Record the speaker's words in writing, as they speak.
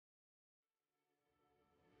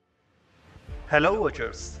Hello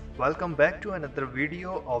watchers, welcome back to another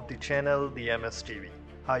video of the channel TheMSTV.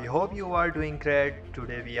 I hope you are doing great.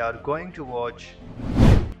 Today we are going to watch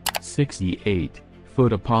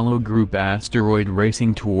 68-foot Apollo group asteroid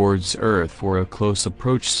racing towards Earth for a close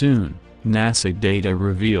approach soon, NASA data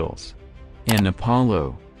reveals. An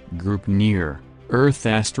Apollo group near Earth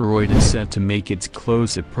asteroid is set to make its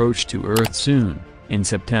close approach to Earth soon, in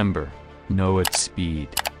September. Know its speed,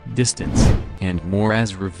 distance, and more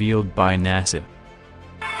as revealed by NASA.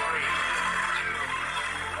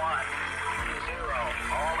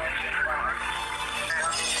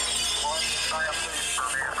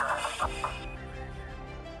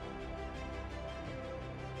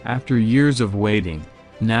 After years of waiting,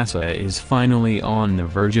 NASA is finally on the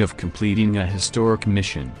verge of completing a historic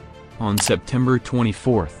mission. On September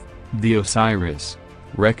 24th, the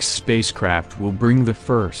OSIRIS-REx spacecraft will bring the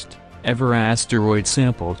first ever asteroid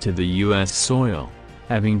sample to the U.S. soil,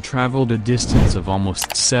 having traveled a distance of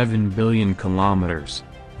almost 7 billion kilometers.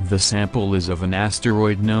 The sample is of an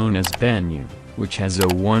asteroid known as Bennu, which has a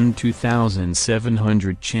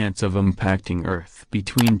 1/2700 chance of impacting Earth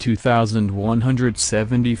between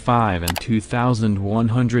 2175 and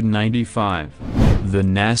 2195. The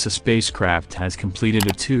NASA spacecraft has completed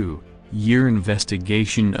a 2-year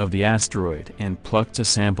investigation of the asteroid and plucked a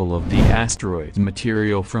sample of the asteroid's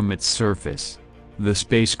material from its surface. The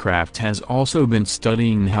spacecraft has also been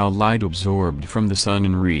studying how light absorbed from the Sun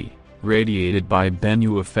and radiated by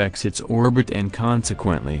Bennu affects its orbit and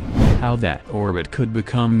consequently, how that orbit could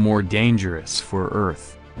become more dangerous for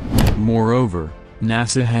Earth. Moreover,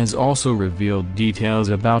 NASA has also revealed details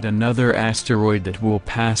about another asteroid that will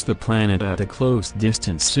pass the planet at a close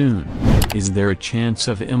distance soon. Is there a chance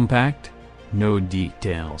of impact? No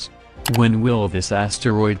details. When will this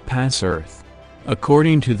asteroid pass Earth?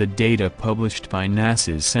 According to the data published by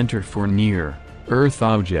NASA's Center for Near-Earth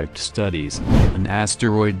Object Studies, an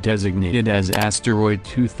asteroid designated as Asteroid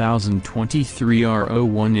 2023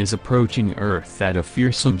 R01 is approaching Earth at a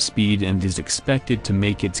fearsome speed and is expected to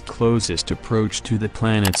make its closest approach to the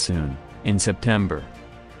planet soon, in September.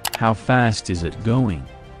 How fast is it going?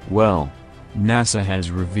 Well, NASA has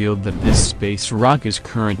revealed that this space rock is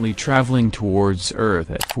currently traveling towards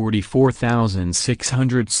Earth at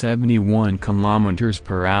 44,671 kilometers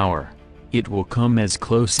per hour. It will come as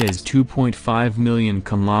close as 2.5 million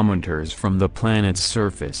kilometers from the planet's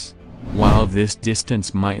surface. While this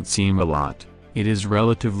distance might seem a lot, it is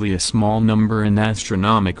relatively a small number in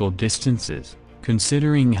astronomical distances,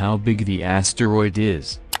 considering how big the asteroid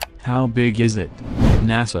is. How big is it?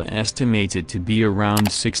 NASA estimates it to be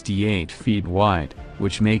around 68 feet wide,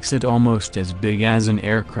 which makes it almost as big as an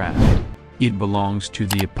aircraft. It belongs to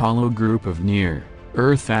the Apollo group of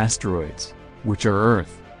near-Earth asteroids, which are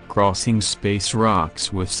Earth-crossing space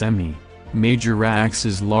rocks with semi-major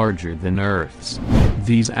axes larger than Earth's.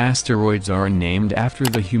 These asteroids are named after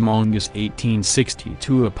the humongous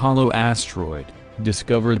 1862 Apollo asteroid,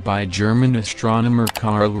 discovered by German astronomer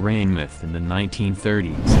Karl Reinmuth in the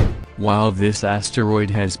 1930s. While this asteroid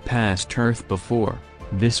has passed Earth before,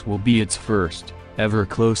 this will be its first ever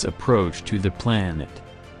close approach to the planet.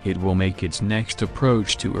 It will make its next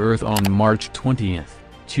approach to Earth on March 20,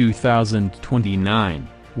 2029,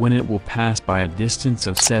 when it will pass by a distance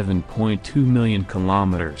of 7.2 million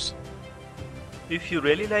kilometers. If you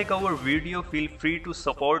really like our video, feel free to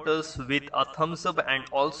support us with a thumbs up, and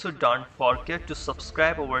also don't forget to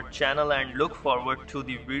subscribe our channel and look forward to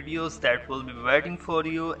the videos that will be waiting for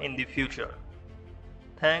you in the future.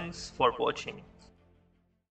 Thanks for watching.